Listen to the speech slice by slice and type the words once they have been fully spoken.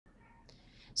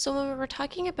So when we were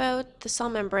talking about the cell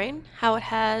membrane, how it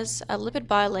has a lipid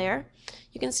bilayer,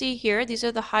 you can see here these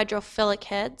are the hydrophilic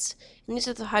heads and these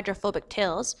are the hydrophobic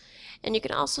tails. And you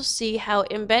can also see how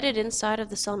embedded inside of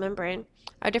the cell membrane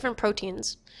are different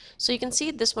proteins. So you can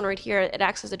see this one right here, it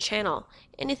acts as a channel.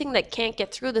 Anything that can't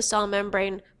get through the cell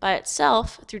membrane by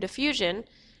itself through diffusion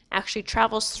actually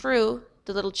travels through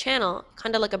the little channel,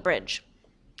 kind of like a bridge.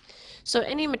 So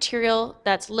any material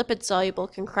that's lipid soluble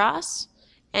can cross,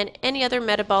 and any other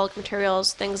metabolic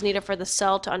materials, things needed for the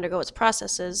cell to undergo its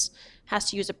processes, has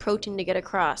to use a protein to get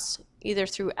across, either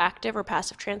through active or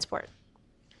passive transport.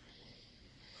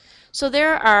 So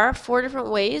there are 4 different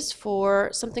ways for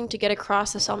something to get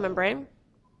across the cell membrane.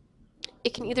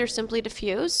 It can either simply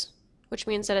diffuse, which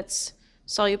means that it's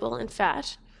soluble in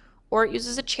fat, or it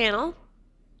uses a channel,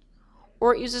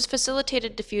 or it uses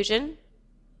facilitated diffusion,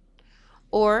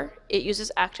 or it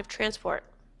uses active transport.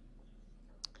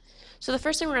 So the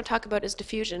first thing we're going to talk about is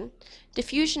diffusion.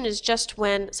 Diffusion is just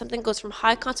when something goes from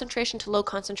high concentration to low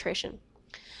concentration.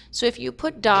 So if you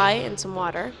put dye in some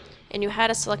water and you had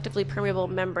a selectively permeable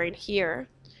membrane here,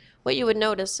 what you would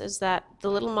notice is that the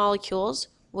little molecules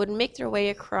would make their way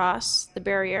across the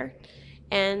barrier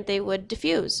and they would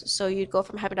diffuse. So you'd go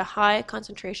from having a high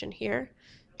concentration here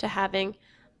to having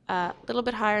a little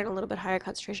bit higher and a little bit higher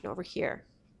concentration over here.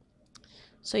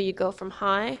 So you go from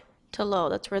high to low.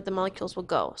 That's where the molecules will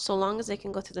go, so long as they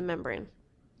can go through the membrane.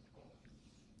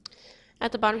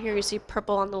 At the bottom here you see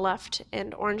purple on the left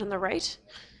and orange on the right.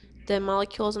 The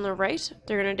molecules on the right,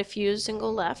 they're going to diffuse and go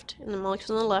left, and the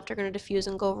molecules on the left are going to diffuse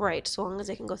and go right, so long as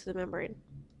they can go through the membrane.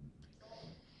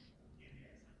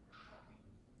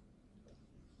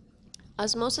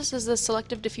 Osmosis is the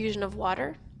selective diffusion of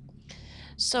water.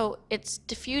 So it's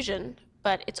diffusion,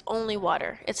 but it's only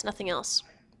water. It's nothing else.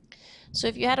 So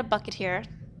if you had a bucket here,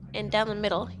 and down the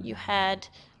middle you had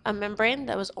a membrane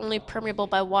that was only permeable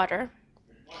by water,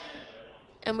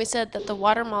 and we said that the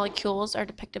water molecules are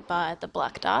depicted by the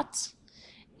black dots,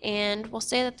 and we'll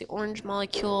say that the orange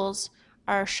molecules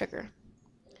are sugar.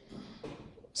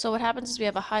 So what happens is we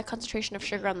have a high concentration of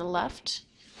sugar on the left,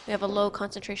 we have a low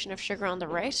concentration of sugar on the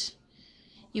right.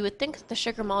 You would think that the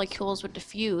sugar molecules would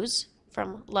diffuse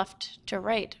from left to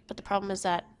right, but the problem is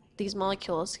that these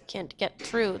molecules can't get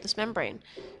through this membrane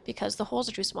because the holes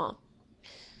are too small.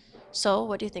 So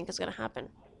what do you think is going to happen?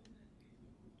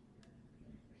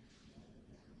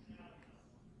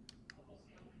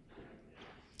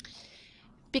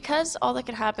 Because all that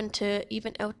can happen to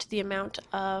even out the amount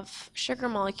of sugar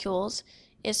molecules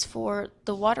is for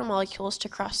the water molecules to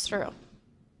cross through.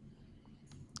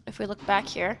 If we look back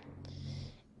here,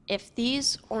 if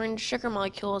these orange sugar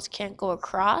molecules can't go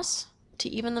across to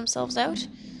even themselves out,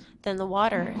 then the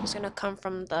water is going to come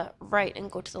from the right and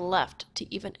go to the left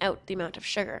to even out the amount of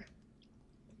sugar.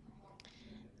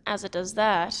 As it does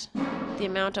that, the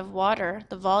amount of water,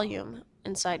 the volume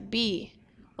inside B,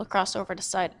 will cross over to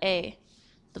side A.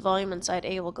 The volume inside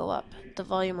A will go up. The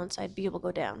volume inside B will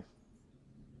go down.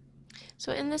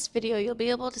 So in this video, you'll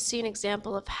be able to see an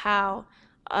example of how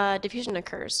diffusion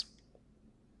occurs.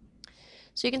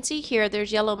 So you can see here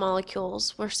there's yellow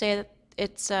molecules. We'll say that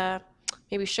it's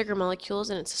maybe sugar molecules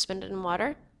and it's suspended in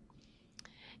water.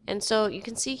 And so you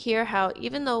can see here how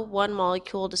even though one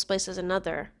molecule displaces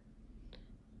another,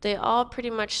 they all pretty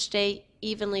much stay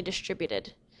evenly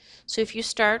distributed. So if you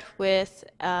start with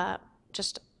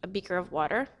just a beaker of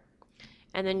water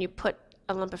and then you put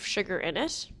a lump of sugar in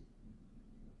it,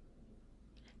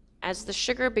 as the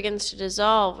sugar begins to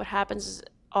dissolve, what happens is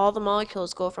all the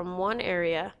molecules go from one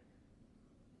area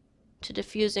to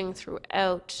diffusing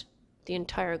throughout the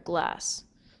entire glass.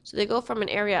 So they go from an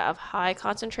area of high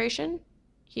concentration,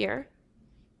 here,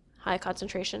 high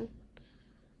concentration,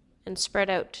 and spread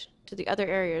out to the other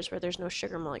areas where there's no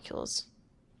sugar molecules.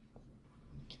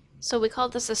 So we call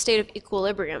this a state of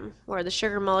equilibrium, where the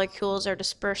sugar molecules are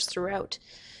dispersed throughout.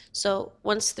 So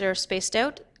once they're spaced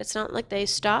out, it's not like they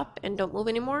stop and don't move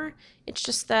anymore. It's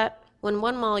just that when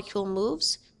one molecule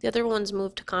moves, the other ones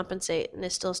move to compensate, and they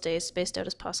still stay as spaced out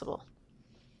as possible.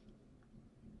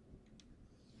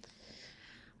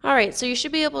 Alright, so you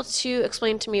should be able to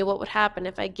explain to me what would happen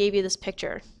if I gave you this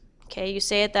picture. Okay, you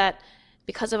say that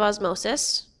because of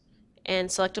osmosis and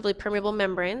selectively permeable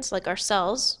membranes, like our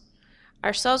cells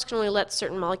can only let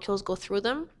certain molecules go through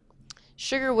them.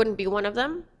 Sugar wouldn't be one of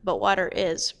them, but water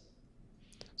is.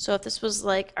 So if this was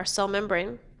like our cell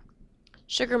membrane,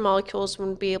 sugar molecules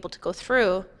wouldn't be able to go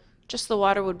through, just the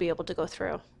water would be able to go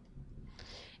through.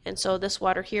 And so this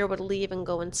water here would leave and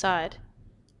go inside.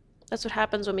 That's what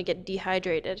happens when we get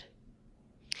dehydrated.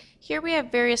 Here we have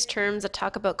various terms that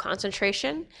talk about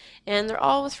concentration, and they're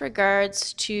all with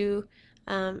regards to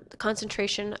the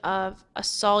concentration of a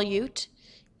solute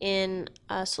in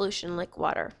a solution like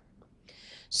water.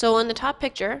 So in the top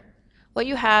picture, what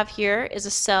you have here is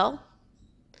a cell.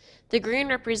 The green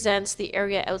represents the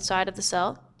area outside of the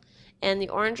cell, and the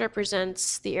orange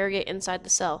represents the area inside the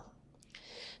cell.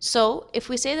 So if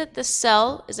we say that this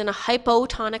cell is in a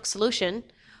hypotonic solution,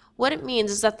 what it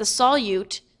means is that the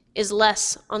solute is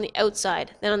less on the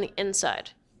outside than on the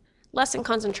inside, less in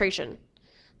concentration.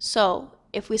 So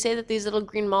if we say that these little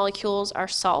green molecules are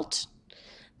salt,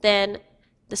 then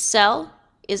the cell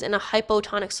is in a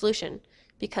hypotonic solution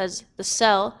because the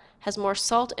cell has more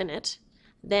salt in it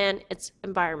than its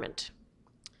environment.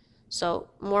 So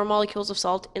more molecules of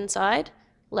salt inside,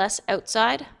 less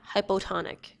outside,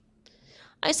 hypotonic.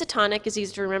 Isotonic is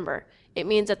easy to remember. It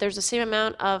means that there's the same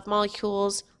amount of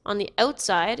molecules on the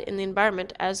outside in the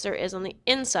environment as there is on the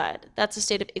inside. That's a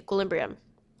state of equilibrium.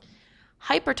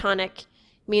 Hypertonic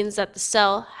means that the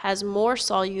cell has more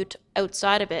solute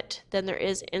outside of it than there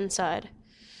is inside.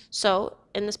 So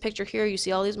in this picture here, you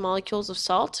see all these molecules of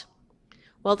salt.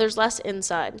 Well, there's less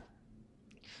inside.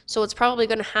 So what's probably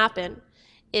going to happen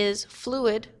is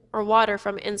fluid or water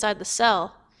from inside the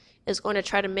cell is going to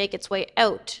try to make its way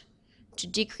out to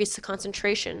decrease the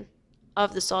concentration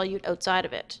of the solute outside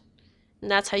of it. And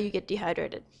that's how you get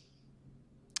dehydrated.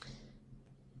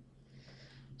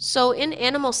 So in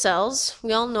animal cells,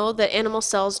 we all know that animal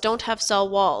cells don't have cell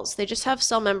walls. They just have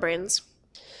cell membranes.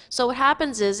 So what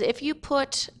happens is if you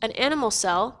put an animal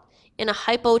cell in a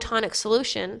hypotonic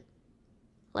solution,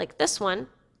 like this one,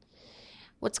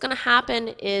 what's going to happen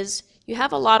is you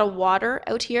have a lot of water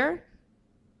out here.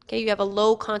 Okay, you have a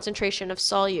low concentration of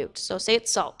solute. So say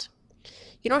it's salt.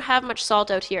 You don't have much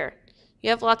salt out here. You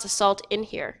have lots of salt in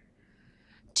here.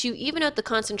 To even out the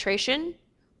concentration,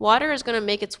 water is going to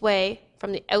make its way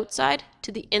from the outside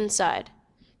to the inside,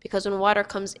 because when water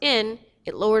comes in,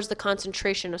 it lowers the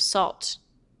concentration of salt.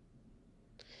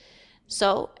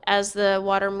 So as the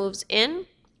water moves in,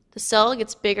 the cell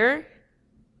gets bigger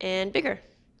and bigger.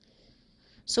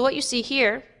 So what you see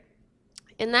here,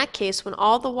 in that case, when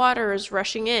all the water is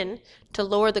rushing in to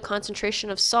lower the concentration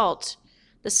of salt,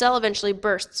 the cell eventually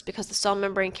bursts because the cell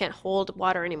membrane can't hold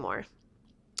water anymore.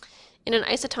 In an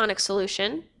isotonic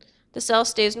solution, the cell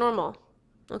stays normal.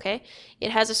 Okay?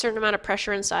 It has a certain amount of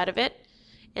pressure inside of it,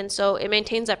 and so it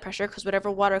maintains that pressure because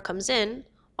whatever water comes in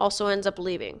also ends up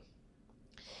leaving.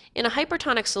 In a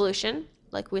hypertonic solution,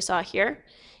 like we saw here,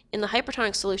 in the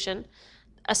hypertonic solution,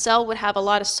 a cell would have a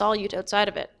lot of solute outside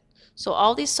of it. So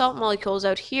all these salt molecules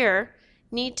out here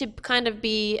need to kind of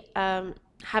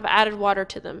have added water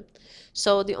to them.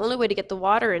 So the only way to get the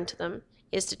water into them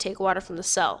is to take water from the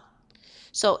cell.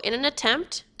 So in an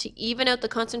attempt to even out the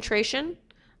concentration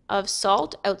of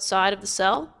salt outside of the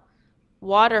cell,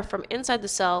 water from inside the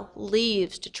cell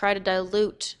leaves to try to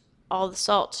dilute all the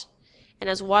salt. And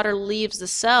as water leaves the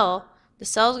cell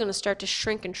is going to start to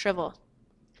shrink and shrivel.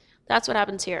 That's what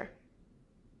happens here.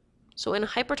 So in a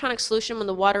hypertonic solution, when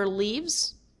the water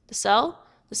leaves the cell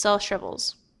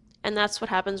shrivels. And that's what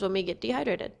happens when we get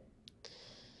dehydrated.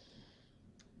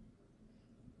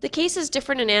 The case is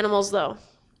different in animals though.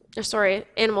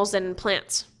 Animals than in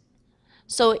plants.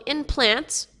 So in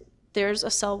plants, there's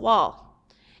a cell wall.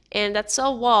 And that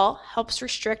cell wall helps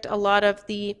restrict a lot of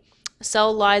the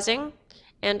cell lysing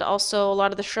and also a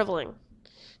lot of the shriveling.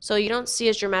 So you don't see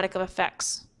as dramatic of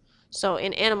effects. So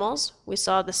in animals, we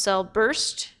saw the cell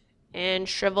burst and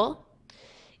shrivel.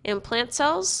 In plant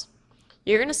cells,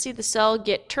 you're going to see the cell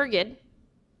get turgid,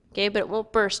 okay, but it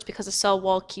won't burst because the cell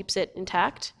wall keeps it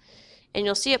intact. And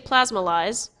you'll see it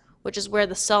plasmolyze, which is where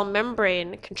the cell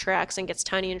membrane contracts and gets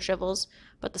tiny and shrivels,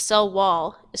 but the cell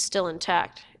wall is still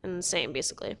intact and the same,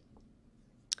 basically.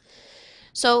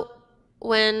 So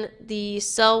when the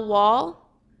cell wall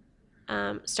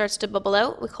starts to bubble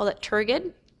out, we call that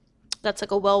turgid. That's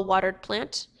like a well-watered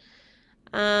plant.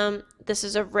 This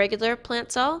is a regular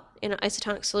plant cell in an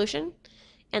isotonic solution.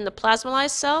 And the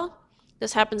plasmolyzed cell,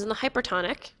 this happens in the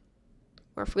hypertonic,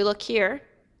 where if we look here,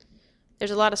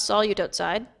 there's a lot of solute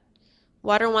outside.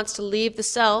 Water wants to leave the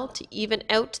cell to even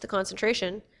out the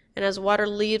concentration, and as water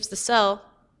leaves the cell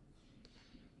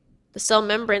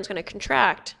membrane is going to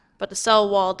contract, but the cell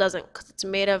wall doesn't because it's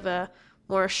made of a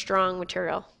more strong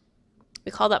material.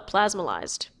 We call that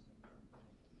plasmolyzed.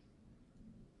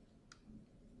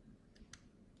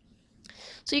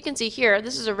 So you can see here,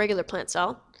 this is a regular plant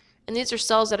cell, and these are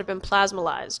cells that have been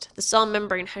plasmolyzed. The cell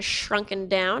membrane has shrunken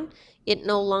down. It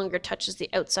no longer touches the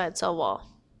outside cell wall.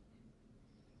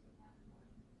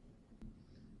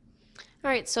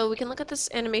 Alright, so we can look at this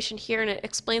animation here and it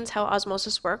explains how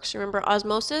osmosis works. Remember,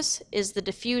 osmosis is the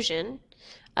diffusion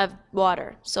of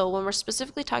water. So when we're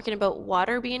specifically talking about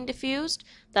water being diffused,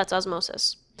 that's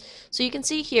osmosis. So you can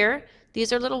see here,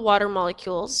 these are little water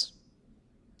molecules.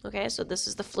 Okay, so this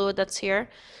is the fluid that's here.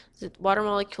 The water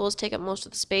molecules take up most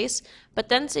of the space, but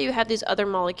then say you have these other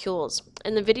molecules.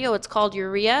 In the video it's called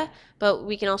urea, but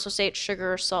we can also say it's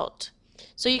sugar or salt.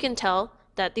 So you can tell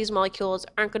that these molecules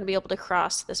aren't going to be able to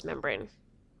cross this membrane.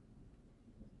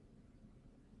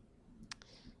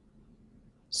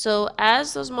 So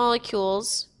as those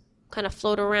molecules kind of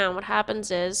float around, what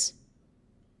happens is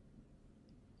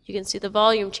you can see the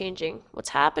volume changing. What's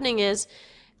happening is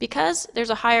because there's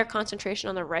a higher concentration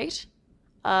on the right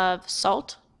of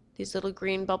salt, these little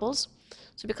green bubbles,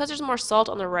 so because there's more salt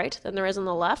on the right than there is on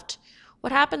the left,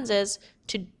 what happens is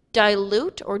to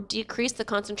dilute or decrease the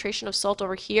concentration of salt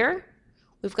over here,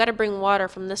 we've got to bring water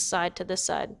from this side to this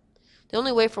side. The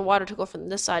only way for water to go from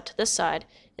this side to this side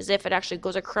is if it actually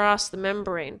goes across the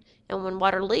membrane. And when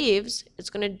water leaves, it's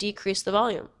going to decrease the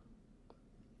volume.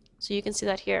 So you can see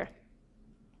that here.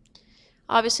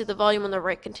 Obviously, the volume on the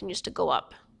right continues to go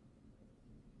up.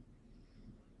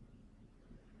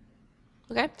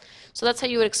 Okay? So that's how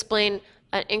you would explain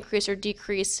an increase or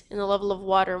decrease in the level of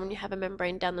water when you have a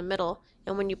membrane down the middle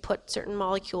and when you put certain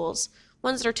molecules,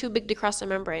 ones that are too big to cross the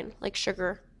membrane, like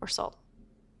sugar or salt.